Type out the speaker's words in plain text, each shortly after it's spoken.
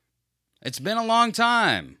It's been a long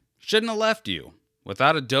time. Shouldn't have left you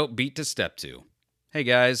without a dope beat to step to. Hey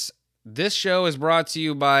guys, this show is brought to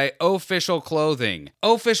you by Official Clothing.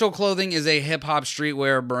 Official Clothing is a hip-hop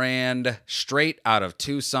streetwear brand straight out of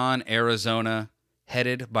Tucson, Arizona,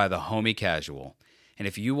 headed by the homie Casual. And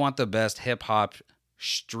if you want the best hip-hop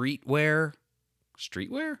streetwear?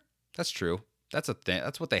 That's true. That's a thing.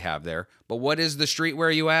 That's what they have there. But what is the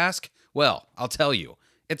streetwear, you ask? Well, I'll tell you.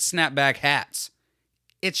 It's snapback hats.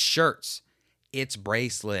 It's shirts. It's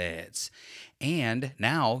bracelets. And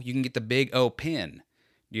now you can get the Big O pin.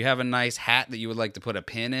 Do you have a nice hat that you would like to put a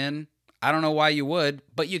pin in? I don't know why you would,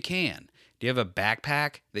 but you can. Do you have a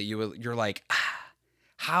backpack that you're like,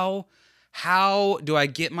 how do I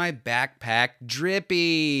get my backpack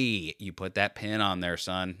drippy? You put that pin on there,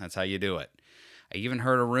 son. That's how you do it. I even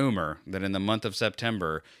heard a rumor that in the month of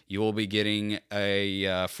September, you will be getting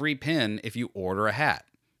a free pin if you order a hat.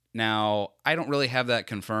 Now, I don't really have that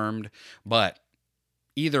confirmed, but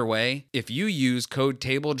either way, if you use code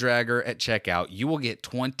TABLEDRAGGER at checkout, you will get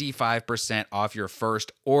 25% off your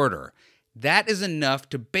first order. That is enough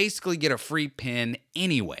to basically get a free pin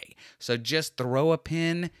anyway. So just throw a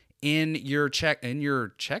pin in your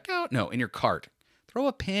checkout? No, in your cart. Throw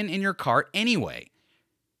a pin in your cart anyway.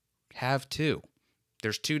 Have two.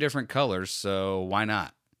 There's two different colors, so why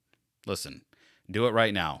not? Listen, do it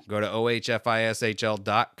right now. Go to ohfishl.com,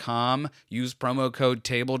 use promo code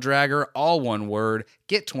TABLEDRAGGER, all one word,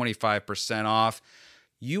 get 25% off.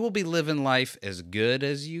 You will be living life as good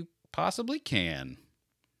as you possibly can.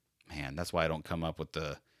 Man, that's why I don't come up with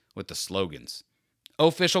the slogans.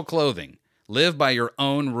 Official Clothing. Live by your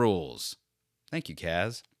own rules. Thank you,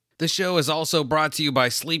 Kaz. The show is also brought to you by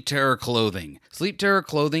Sleep Terror Clothing. Sleep Terror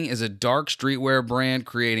Clothing is a dark streetwear brand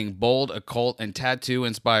creating bold, occult, and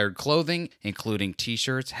tattoo-inspired clothing, including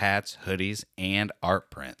t-shirts, hats, hoodies, and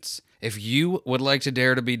art prints. If you would like to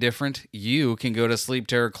dare to be different, you can go to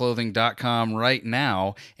sleepterrorclothing.com right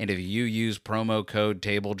now, and if you use promo code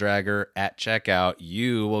TABLEDRAGGER at checkout,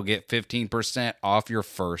 you will get 15% off your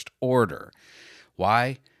first order.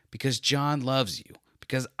 Why? Because John loves you.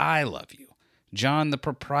 Because I love you. John, the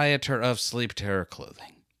proprietor of Sleep Terror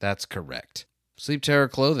Clothing. That's correct. Sleep Terror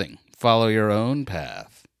Clothing. Follow your own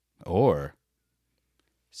path. Or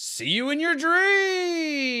see you in your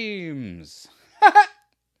dreams.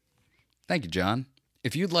 Thank you, John.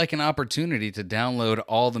 If you'd like an opportunity to download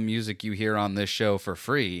all the music you hear on this show for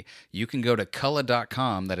free, you can go to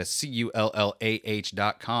Kullah.com, that is Cullah.com,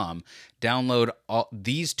 download all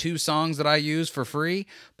these two songs that I use for free,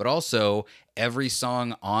 but also every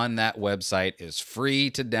song on that website is free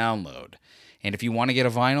to download. And if you want to get a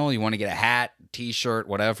vinyl, you want to get a hat, t-shirt,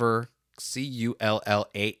 whatever, Cullah.com,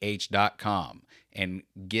 and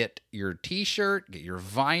get your t-shirt, get your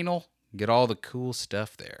vinyl, get all the cool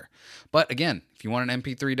stuff there. But again, if you want an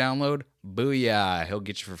MP3 download, booyah, he'll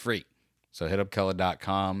get you for free. So hit up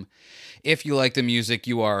Cullah.com. If you like the music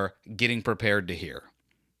you are getting prepared to hear.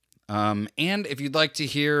 And if you'd like to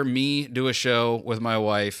hear me do a show with my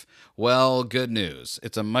wife, well, good news.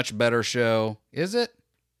 It's a much better show. Is it?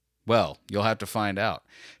 Well, you'll have to find out.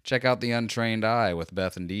 Check out The Untrained Eye with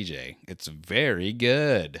Beth and DJ. It's very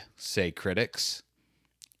good, say critics.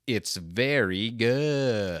 It's very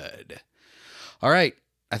good. All right.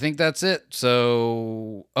 I think that's it.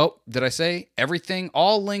 So, did I say everything?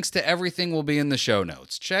 All links to everything will be in the show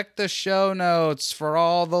notes. Check the show notes for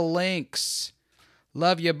all the links.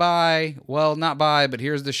 Love you. Bye. Well, not bye, but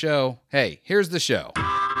here's the show. Hey, here's the show.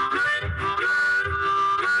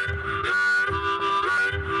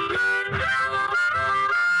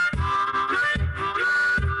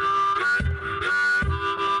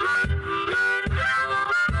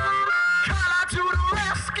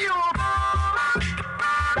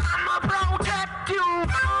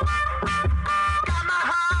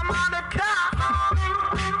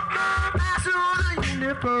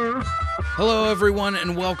 Hello, everyone,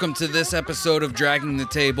 and welcome to this episode of Dragging the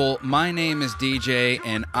Table. My name is DJ,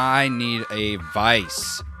 and I need a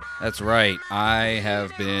vice. That's right.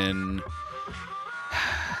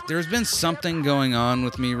 There's been something going on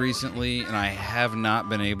with me recently, and I have not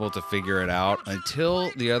been able to figure it out until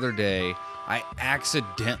the other day. I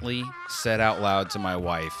accidentally said out loud to my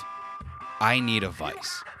wife, I need a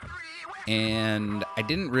vice. And I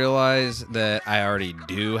didn't realize that I already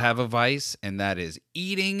do have a vice, and that is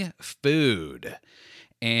eating food.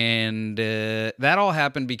 And that all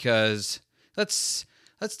happened because, let's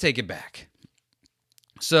take it back.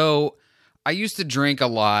 So I used to drink a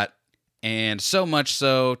lot, and so much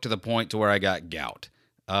so to the point to where I got gout.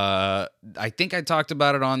 I think I talked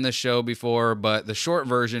about it on this show before, but the short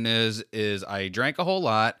version is I drank a whole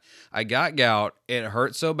lot, I got gout, it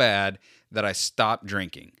hurt so bad that I stopped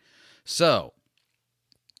drinking. So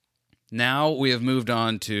now we have moved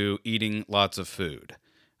on to eating lots of food.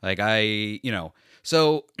 Like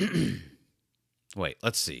so wait,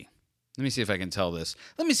 let's see. Let me see if I can tell this.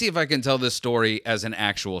 Let me see if I can tell this story as an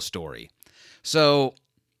actual story. So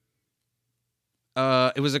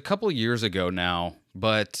it was a couple years ago now,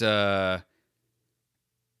 but I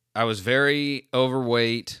was very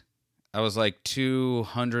overweight. I was like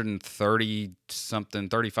 230 something,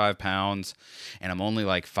 35 pounds, and I'm only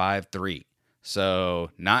like 5'3".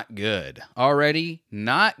 So not good. Already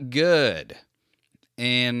not good.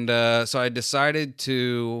 And so I decided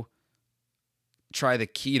to try the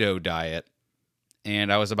keto diet.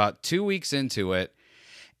 And I was about 2 weeks into it,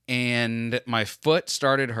 and my foot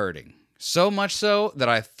started hurting. So much so that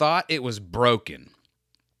I thought it was broken.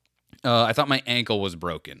 I thought my ankle was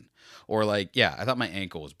broken. I thought my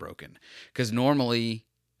ankle was broken. Because normally,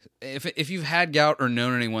 if you've had gout or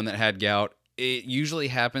known anyone that had gout, it usually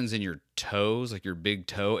happens in your toes, like your big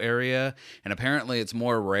toe area. And apparently it's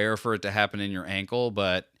more rare for it to happen in your ankle.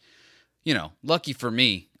 But, lucky for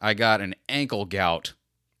me, I got an ankle gout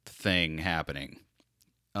thing happening.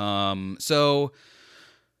 So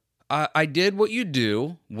I did what you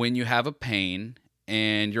do when you have a pain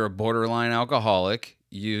and you're a borderline alcoholic.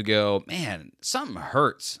 You go, man, something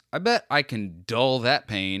hurts. I bet I can dull that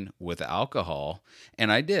pain with alcohol.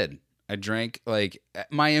 And I did. I drank,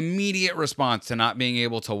 my immediate response to not being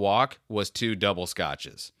able to walk was 2 double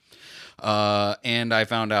scotches. And I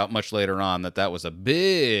found out much later on that was a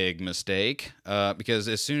big mistake, because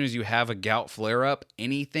as soon as you have a gout flare-up,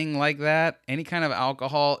 anything like that, any kind of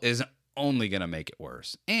alcohol is only going to make it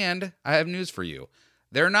worse. And I have news for you.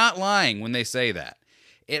 They're not lying when they say that.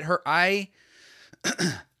 It hurt. I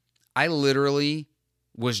literally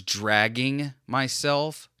was dragging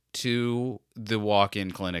myself to the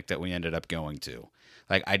walk-in clinic that we ended up going to.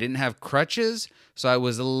 Like, I didn't have crutches, so I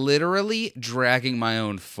was literally dragging my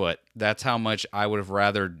own foot. That's how much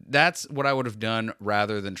that's what I would have done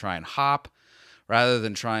rather than try and hop, rather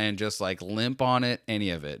than try and just limp on it,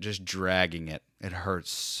 any of it, just dragging it. It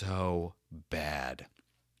hurts so bad.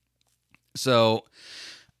 So,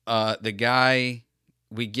 the guy,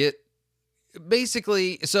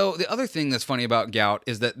 so the other thing that's funny about gout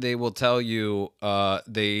is that they will tell you,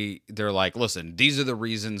 they're like, listen, these are the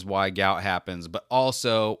reasons why gout happens, but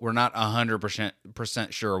also we're not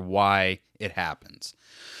 100% sure why it happens.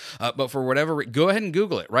 But for whatever, go ahead and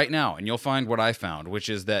Google it right now, and you'll find what I found, which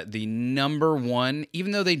is that the number one,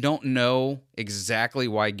 even though they don't know exactly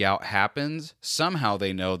why gout happens, somehow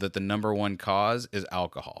they know that the number one cause is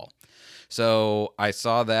alcohol. So I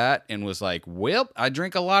saw that and was like, well, I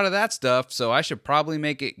drink a lot of that stuff, so I should probably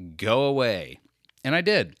make it go away. And I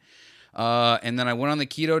did. And then I went on the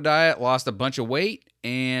keto diet, lost a bunch of weight,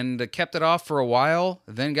 and kept it off for a while,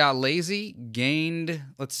 then got lazy, gained,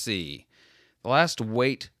 let's see, the last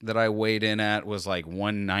weight that I weighed in at was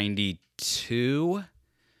 192,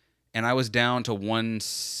 and I was down to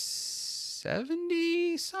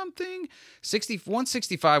 170 something,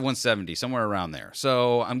 165, 170, somewhere around there.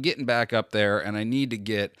 So I'm getting back up there, and I need to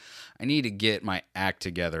get my act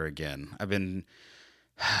together again. I've been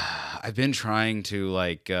trying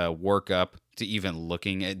to work up to even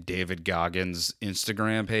looking at David Goggins'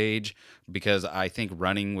 Instagram page, because I think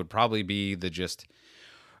running would probably be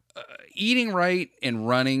eating right and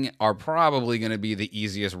running are probably going to be the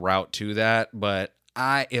easiest route to that. But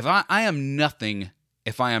I am nothing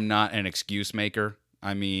if I am not an excuse maker.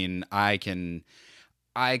 I mean, I can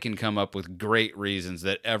come up with great reasons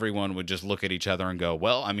that everyone would just look at each other and go,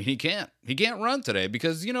 well, I mean, he can't run today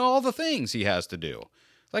because, all the things he has to do.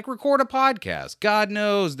 Like record a podcast. God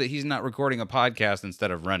knows that he's not recording a podcast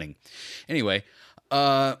instead of running. Anyway,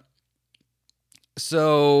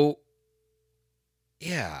 so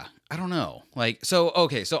yeah, I don't know. So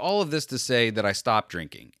all of this to say that I stopped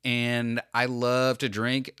drinking, and I love to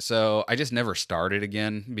drink, so I just never started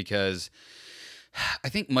again, because I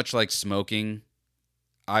think much like smoking,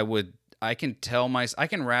 I can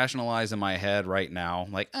rationalize in my head right now,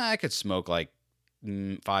 I could smoke 5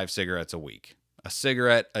 cigarettes a week, a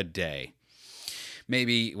cigarette a day.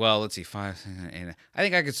 Maybe, well, let's see, 5, 6, 8, I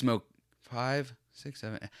think I could smoke 5, 6,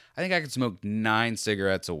 7, I think I could smoke 9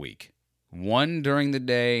 cigarettes a week. 1 during the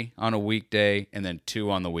day on a weekday, and then 2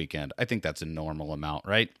 on the weekend. I think that's a normal amount,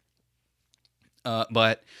 right?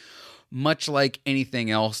 But much like anything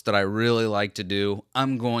else that I really like to do,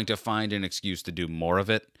 I'm going to find an excuse to do more of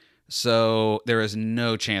it. So there is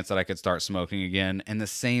no chance that I could start smoking again. And the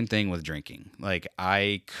same thing with drinking.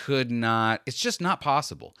 I could not, it's just not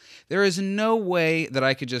possible. There is no way that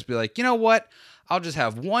I could just be like, you know what? I'll just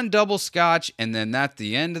have one double scotch and then that's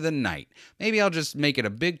the end of the night. Maybe I'll just make it a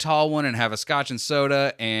big tall one and have a scotch and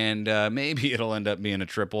soda, and maybe it'll end up being a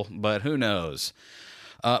triple, but who knows?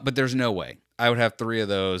 But there's no way. I would have 3 of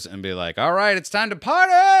those and be like, all right, it's time to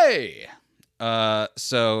party.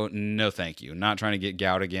 So no, thank you. Not trying to get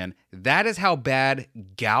gout again. That is how bad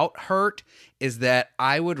gout hurt, is that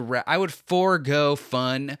I would forego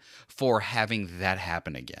fun for having that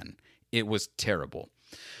happen again. It was terrible.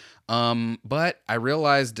 But I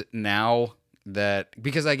realized now that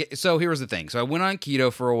so here's the thing. So I went on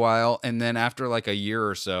keto for a while, and then after like a year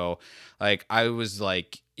or so, like I was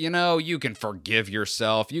like, you can forgive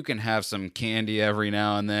yourself. You can have some candy every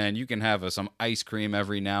now and then. You can have some ice cream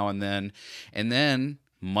every now and then. And then,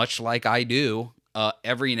 much like I do,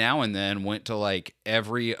 every now and then went to like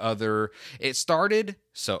every other. It started.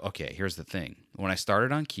 So, okay, here's the thing. When I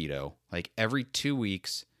started on keto, like every 2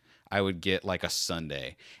 weeks, I would get like a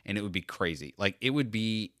Sunday, and it would be crazy. Like it would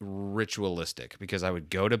be ritualistic because I would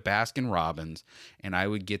go to Baskin Robbins and I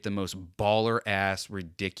would get the most baller ass,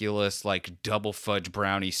 ridiculous, like double fudge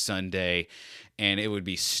brownie sundae, and it would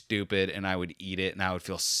be stupid, and I would eat it and I would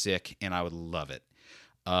feel sick and I would love it.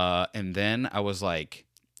 And then I was like,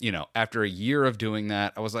 after a year of doing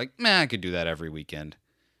that, I was like, man, I could do that every weekend.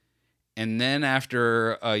 And then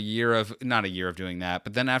after not a year of doing that,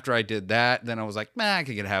 but then after I did that, then I was like, man, I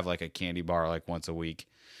could have like a candy bar like once a week.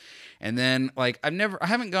 And then like I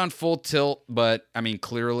haven't gone full tilt, but I mean,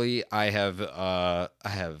 clearly I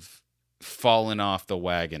have fallen off the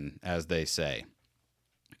wagon, as they say.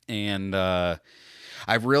 And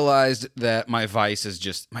I've realized that my vice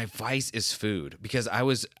is food, because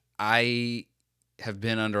I have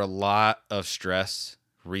been under a lot of stress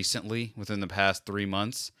recently within the past 3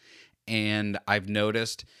 months. And I've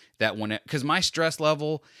noticed that because my stress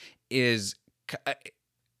level is,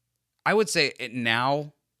 I would say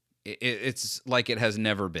now it's like it has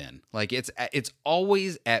never been. Like it's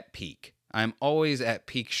always at peak. I'm always at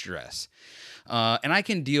peak stress. And I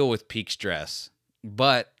can deal with peak stress.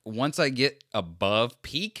 But once I get above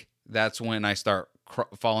peak, that's when I start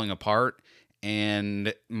falling apart.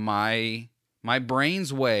 And my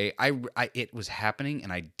brain's way, it was happening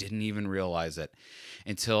and I didn't even realize it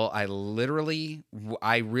until I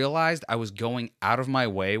realized I was going out of my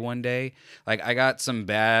way one day. Like I got some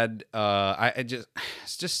bad,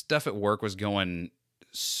 it's just stuff at work was going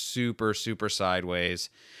super, super sideways.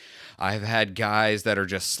 I've had guys that are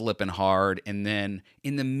just slipping hard. And then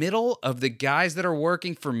in the middle of the guys that are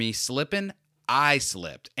working for me slipping, I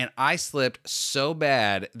slipped. And I slipped so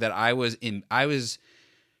bad that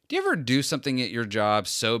do you ever do something at your job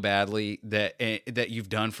so badly that you've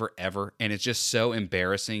done forever, and it's just so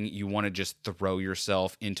embarrassing you want to just throw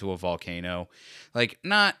yourself into a volcano? Like,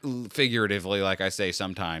 not figuratively like I say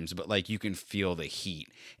sometimes, but like you can feel the heat,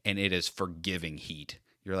 and it is forgiving heat.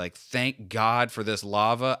 You're like, thank God for this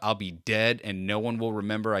lava. I'll be dead, and no one will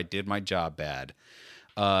remember I did my job bad.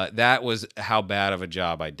 That was how bad of a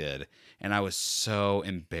job I did, and I was so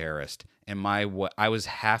embarrassed. And I was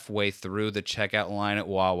halfway through the checkout line at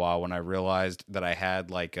Wawa when I realized that I had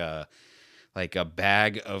like a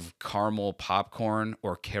bag of caramel popcorn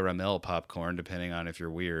or caramel popcorn, depending on if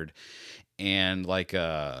you're weird, and like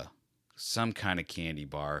some kind of candy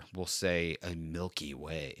bar. We'll say a Milky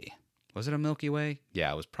Way. Was it a Milky Way?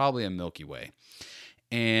 Yeah, it was probably a Milky Way.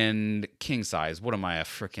 And king size. What am I, a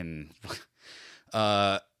freaking...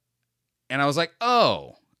 and I was like,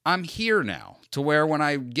 oh, I'm here now, to where when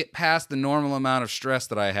I get past the normal amount of stress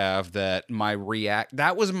that I have, that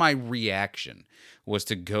was my reaction, was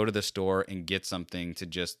to go to the store and get something to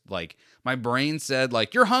just like, my brain said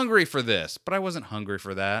like, you're hungry for this, but I wasn't hungry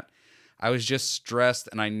for that. I was just stressed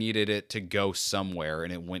and I needed it to go somewhere,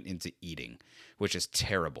 and it went into eating, which is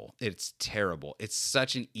terrible. It's terrible. It's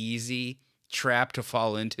such an easy trap to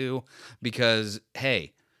fall into because,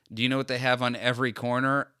 hey, do you know what they have on every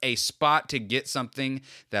corner? A spot to get something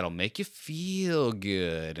that'll make you feel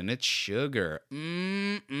good, and it's sugar.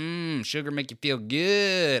 Sugar make you feel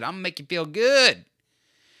good. I'm gonna make you feel good.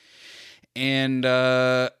 And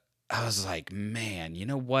I was like, man, you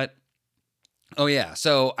know what? Oh yeah,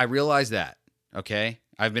 so I realized that, okay?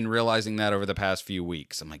 I've been realizing that over the past few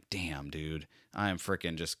weeks. I'm like, damn, dude, I am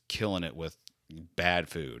freaking just killing it with bad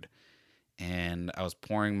food. And I was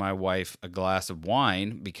pouring my wife a glass of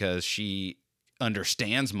wine because she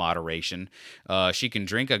understands moderation. She can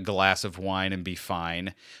drink a glass of wine and be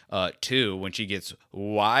fine. 2, when she gets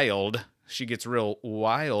wild, she gets real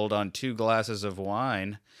wild on 2 glasses of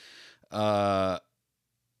wine. And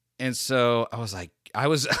so I was like, I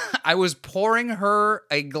was pouring her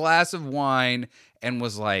a glass of wine and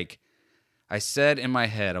was like, I said in my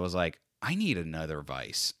head, I was like, I need another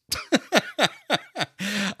vice.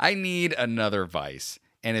 I need another vice,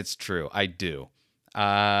 and it's true. I do.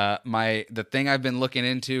 The thing I've been looking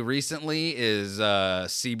into recently is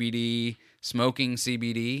CBD, smoking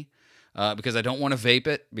CBD, because I don't want to vape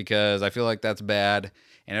it because I feel like that's bad.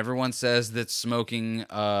 And everyone says that smoking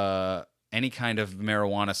any kind of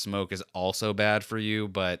marijuana smoke is also bad for you,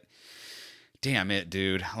 but damn it,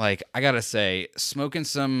 dude. Like, I gotta say, smoking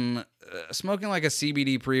like a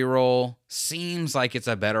CBD pre-roll seems like it's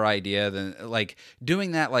a better idea than, like,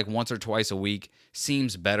 doing that like once or twice a week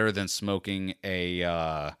seems better than smoking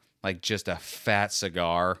like just a fat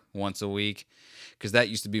cigar once a week. Because that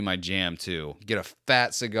used to be my jam too. Get a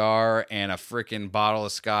fat cigar and a freaking bottle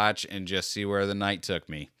of scotch and just see where the night took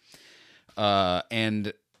me.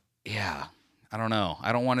 And yeah, I don't know.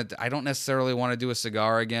 I don't necessarily want to do a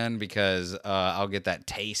cigar again because I'll get that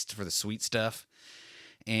taste for the sweet stuff.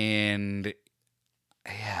 And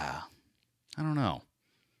yeah, I don't know.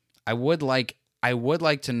 I would like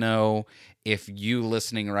to know if you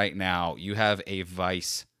listening right now, you have a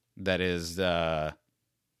vice that is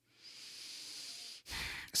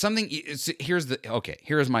something.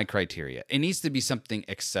 Here's my criteria. It needs to be something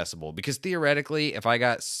accessible because theoretically, if I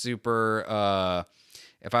got super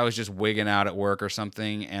if I was just wigging out at work or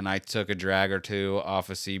something and I took a drag or two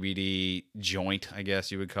off a CBD joint, I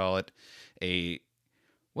guess you would call it,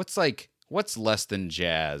 what's less than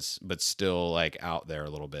jazz but still like out there a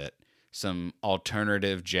little bit? Some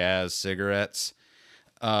alternative jazz cigarettes.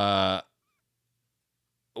 I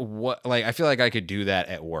feel like I could do that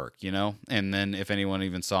at work, you know? And then if anyone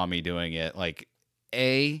even saw me doing it, like,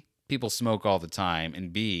 A, people smoke all the time,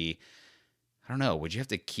 and B, I don't know, would you have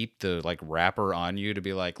to keep the like wrapper on you to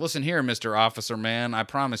be like, listen here, Mr. Officer Man, I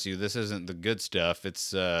promise you this isn't the good stuff.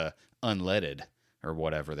 It's unleaded or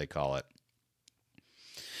whatever they call it.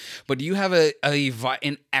 But do you have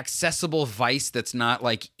an accessible vice that's not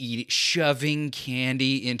like shoving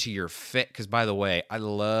candy into your face? Because by the way, I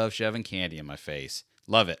love shoving candy in my face.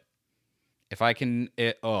 Love it. If I can,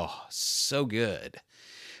 so good.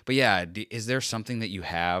 But yeah, is there something that you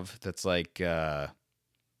have that's like, and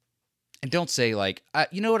don't say like,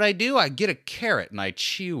 you know what I do? I get a carrot and I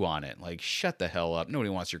chew on it. Like, shut the hell up.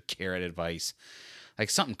 Nobody wants your carrot advice.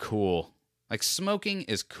 Like something cool. Like smoking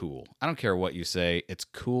is cool. I don't care what you say. It's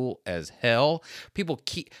cool as hell. People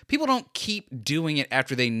don't keep doing it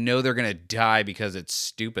after they know they're going to die because it's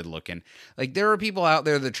stupid looking. Like there are people out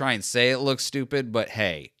there that try and say it looks stupid, but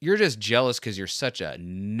hey, you're just jealous because you're such a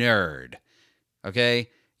nerd. Okay?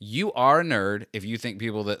 You are a nerd if you think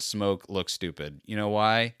people that smoke look stupid. You know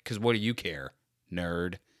why? Because what do you care,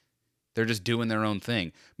 nerd? They're just doing their own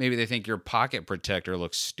thing. Maybe they think your pocket protector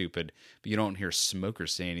looks stupid, but you don't hear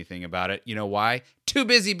smokers say anything about it. You know why? Too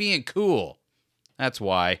busy being cool. That's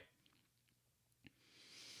why.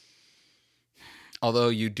 Although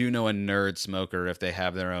you do know a nerd smoker if they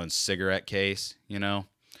have their own cigarette case, you know?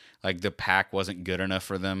 Like the pack wasn't good enough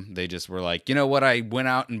for them. They just were like, you know what? I went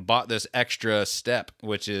out and bought this extra step,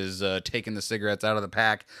 which is taking the cigarettes out of the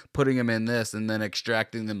pack, putting them in this, and then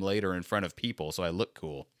extracting them later in front of people so I look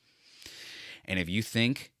cool. And if you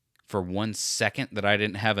think for 1 second that I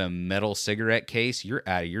didn't have a metal cigarette case, you're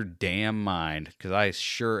out of your damn mind. Because I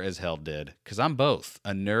sure as hell did. Because I'm both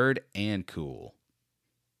a nerd and cool.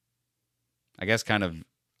 I guess I don't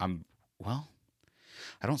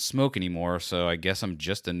smoke anymore, so I guess I'm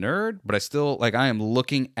just a nerd. But I am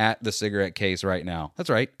looking at the cigarette case right now.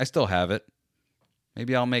 That's right, I still have it.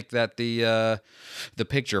 Maybe I'll make that the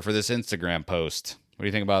picture for this Instagram post. What do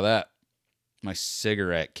you think about that? My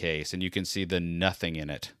cigarette case, and you can see the nothing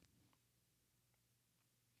in it.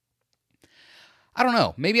 I don't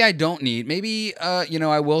know. Maybe I don't need. Maybe,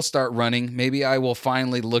 I will start running. Maybe I will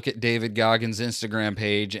finally look at David Goggins' Instagram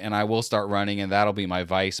page, and I will start running, and that'll be my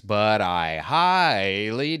vice. But I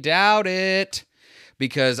highly doubt it,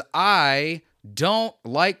 because I don't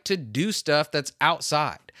like to do stuff that's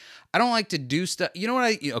outside. I don't like to do stuff. You know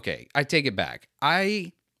what? I take it back.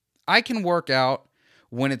 I can work out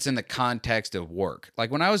when it's in the context of work.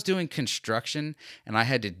 Like when I was doing construction and I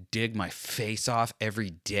had to dig my face off every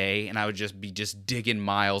day and I would just be digging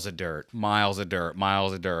miles of dirt.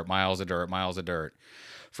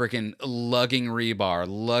 Freaking lugging rebar,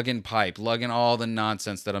 lugging pipe, lugging all the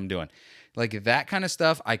nonsense that I'm doing. Like that kind of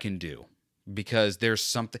stuff I can do because there's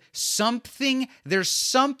something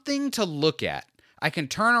to look at. I can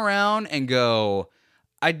turn around and go,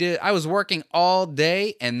 I was working all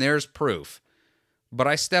day and there's proof. But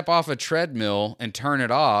I step off a treadmill and turn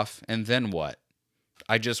it off, and then what?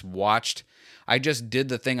 I just did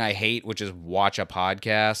the thing I hate, which is watch a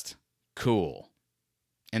podcast. Cool.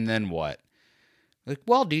 And then what? Like,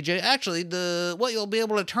 well, DJ, actually, what you'll be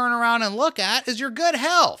able to turn around and look at is your good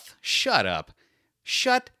health. Shut up.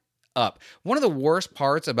 Shut up. One of the worst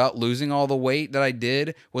parts about losing all the weight that I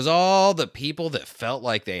did was all the people that felt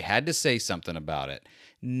like they had to say something about it.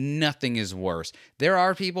 Nothing is worse. There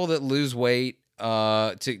are people that lose weight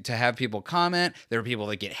to have people comment. There are people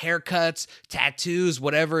that get haircuts, tattoos,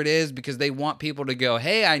 whatever it is, because they want people to go,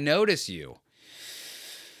 hey, I notice you.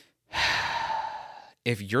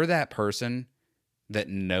 If you're that person that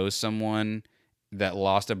knows someone that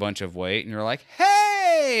lost a bunch of weight and you're like,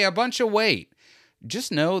 hey, a bunch of weight,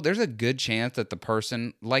 just know there's a good chance that the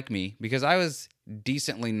person, like me, because I was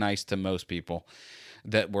decently nice to most people,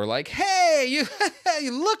 that were like, hey,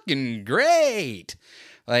 you looking great.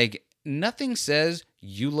 Like, nothing says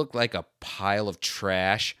you look like a pile of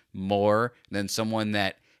trash more than someone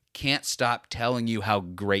that can't stop telling you how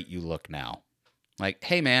great you look now. Like,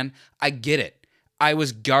 hey, man, I get it. I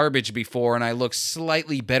was garbage before, and I look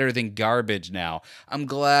slightly better than garbage now. I'm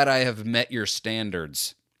glad I have met your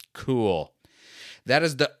standards. Cool. That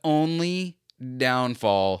is the only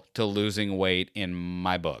downfall to losing weight in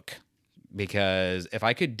my book. Because if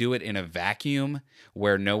I could do it in a vacuum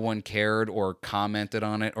where no one cared or commented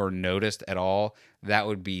on it or noticed at all, that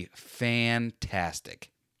would be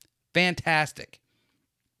fantastic. Fantastic.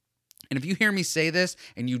 And if you hear me say this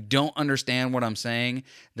and you don't understand what I'm saying,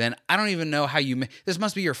 then I don't even know how this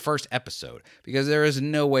must be your first episode, because there is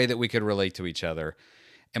no way that we could relate to each other.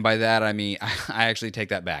 And by that, I mean, I actually take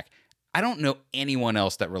that back. I don't know anyone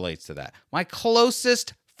else that relates to that. My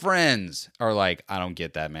closest friends are like, I don't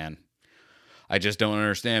get that, man. I just don't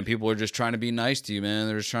understand. People are just trying to be nice to you, man.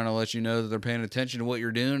 They're just trying to let you know that they're paying attention to what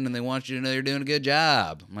you're doing, and they want you to know you're doing a good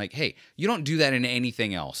job. I'm like, hey, you don't do that in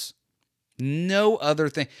anything else. No other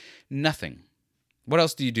thing. Nothing. What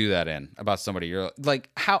else do you do that in about somebody? You're like,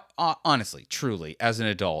 how, honestly, truly, as an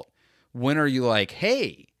adult, when are you like,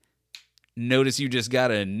 hey, notice you just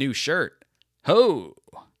got a new shirt. Ho,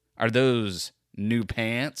 are those new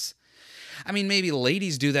pants? I mean, maybe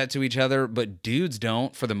ladies do that to each other, but dudes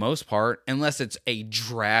don't for the most part, unless it's a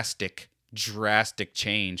drastic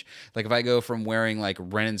change. Like if I go from wearing like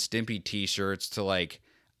Ren and Stimpy t-shirts to like,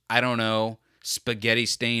 I don't know, spaghetti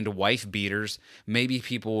stained wife beaters, maybe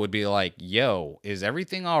people would be like, yo, is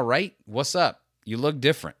everything all right? What's up? You look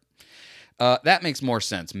different. That makes more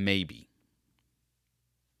sense, maybe.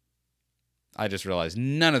 I just realized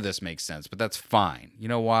none of this makes sense, but that's fine. You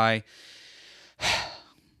know why?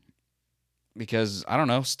 Because, I don't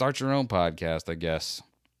know, start your own podcast, I guess,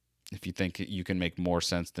 if you think you can make more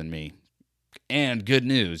sense than me. And good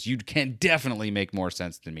news, you can definitely make more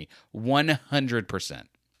sense than me. 100%.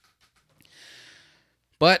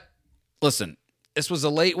 But, listen, this was a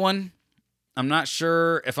late one. I'm not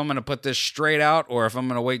sure if I'm going to put this straight out or if I'm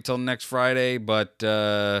going to wait till next Friday, but,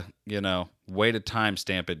 way to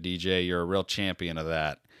timestamp it, DJ. You're a real champion of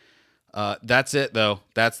that. That's it, though.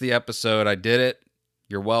 That's the episode. I did it.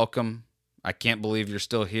 You're welcome. I can't believe you're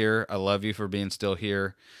still here. I love you for being still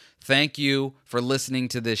here. Thank you for listening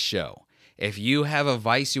to this show. If you have a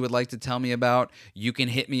vice you would like to tell me about, you can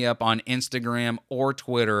hit me up on Instagram or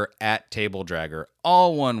Twitter at TableDragger,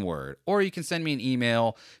 all one word. Or you can send me an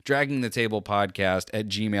email,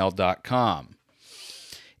 draggingthetablepodcast@gmail.com.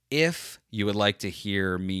 If you would like to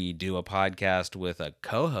hear me do a podcast with a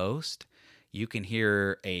co-host, you can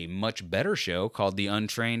hear a much better show called The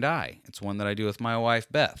Untrained Eye. It's one that I do with my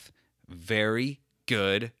wife, Beth. Very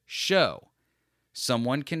good show.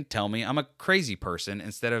 Someone can tell me I'm a crazy person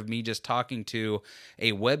instead of me just talking to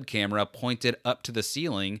a web camera pointed up to the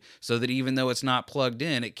ceiling so that even though it's not plugged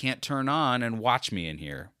in, it can't turn on and watch me in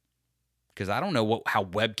here. Because I don't know how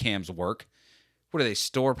webcams work. What, do they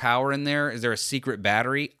store power in there? Is there a secret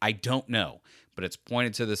battery? I don't know. But it's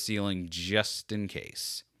pointed to the ceiling just in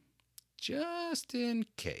case. Just in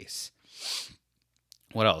case.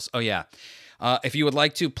 What else? Oh, yeah. If you would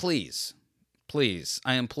like to, please,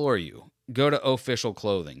 I implore you, go to Official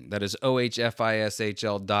Clothing. That is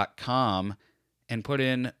ohfishl.com and put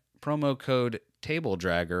in promo code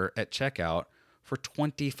TableDragger at checkout for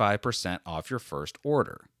 25% off your first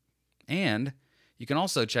order. And you can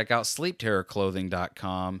also check out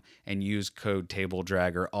sleepterrorclothing.com and use code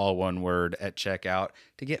TableDragger, all one word, at checkout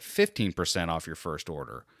to get 15% off your first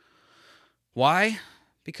order. Why?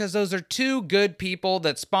 Because those are two good people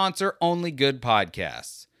that sponsor only good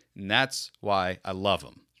podcasts. And that's why I love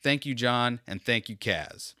them. Thank you, John, and thank you,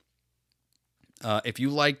 Kaz. If you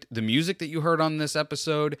liked the music that you heard on this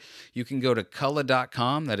episode, you can go to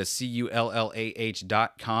Kullah.com, that is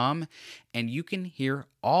Cullah.com, and you can hear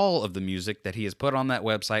all of the music that he has put on that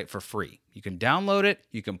website for free. You can download it,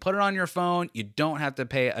 you can put it on your phone, you don't have to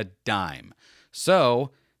pay a dime.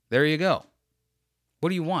 So, there you go. What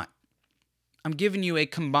do you want? I'm giving you a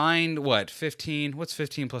combined, 15? What's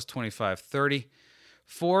 15 plus 25? 30?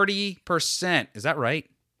 40%. Is that right?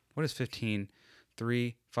 What is 15?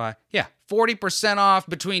 3, 5? Yeah, 40% off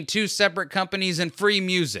between two separate companies and free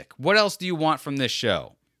music. What else do you want from this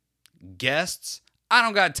show? Guests? I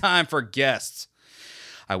don't got time for guests.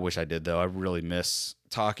 I wish I did, though. I really miss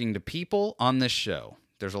talking to people on this show.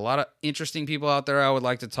 There's a lot of interesting people out there I would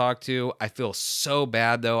like to talk to. I feel so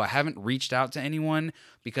bad, though. I haven't reached out to anyone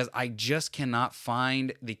because I just cannot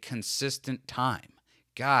find the consistent time.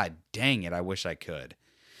 God dang it, I wish I could.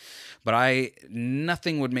 But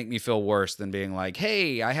nothing would make me feel worse than being like,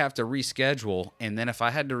 hey, I have to reschedule. And then if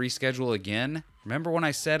I had to reschedule again, remember when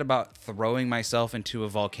I said about throwing myself into a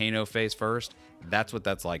volcano face first? That's what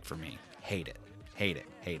that's like for me. Hate it. Hate it.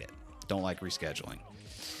 Hate it. Don't like rescheduling.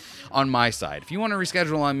 On my side, if you want to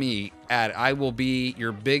reschedule on me, I will be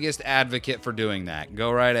your biggest advocate for doing that.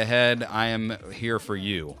 Go right ahead. I am here for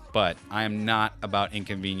you. But I am not about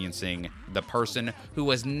inconveniencing the person who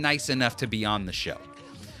was nice enough to be on the show.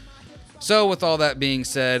 So with all that being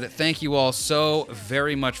said, thank you all so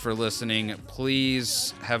very much for listening.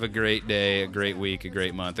 Please have a great day, a great week, a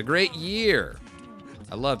great month, a great year.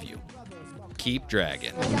 I love you. Keep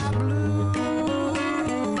dragging.